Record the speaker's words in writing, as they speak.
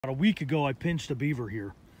About a week ago, I pinched a beaver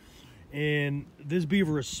here, and this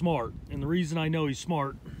beaver is smart. And the reason I know he's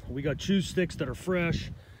smart, we got chew sticks that are fresh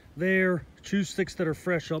there, chew sticks that are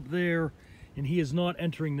fresh up there, and he is not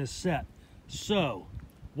entering this set. So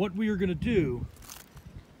what we are going to do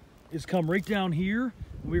is come right down here.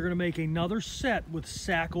 We're going to make another set with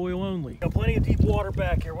sack oil only. Got plenty of deep water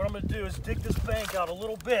back here. What I'm going to do is dig this bank out a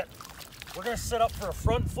little bit. We're going to set up for a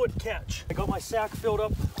front foot catch. I got my sack filled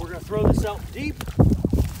up. We're going to throw this out deep.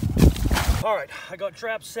 All right, I got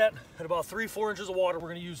trap set at about 3-4 inches of water. We're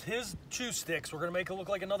gonna use his chew sticks. We're gonna make it look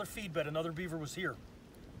like another feed bed, another beaver was here.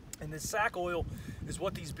 And this sack oil is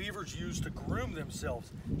what these beavers use to groom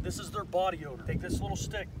themselves. This is their body odor. Take this little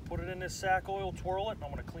stick, put it in this sack oil, twirl it, and I'm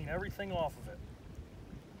gonna clean everything off of it.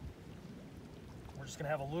 We're just gonna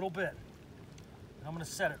have a little bit. And I'm gonna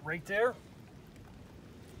set it right there.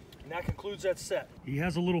 And that concludes that set. He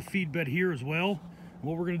has a little feed bed here as well. And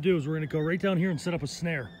what we're gonna do is we're gonna go right down here and set up a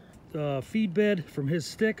snare. Feed bed from his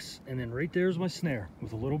sticks, and then right there's my snare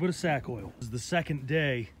with a little bit of sack oil. This is the second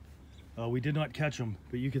day. We did not catch him,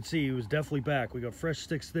 but you can see he was definitely back. We got fresh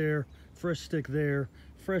sticks there, fresh stick there,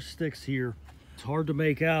 fresh sticks here. It's hard to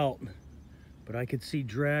make out, but I could see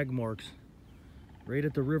drag marks right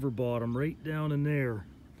at the river bottom, right down in there.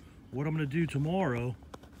 What I'm gonna do tomorrow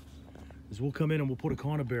is we'll come in and we'll put a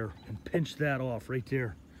conibear and pinch that off right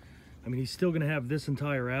there. I mean, he's still gonna have this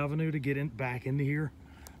entire avenue to get in back into here,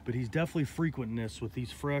 but he's definitely frequenting this with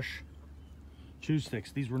these fresh chew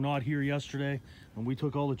sticks. These were not here yesterday, and we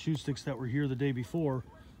took all the chew sticks that were here the day before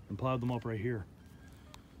and piled them up right here.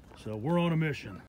 So we're on a mission.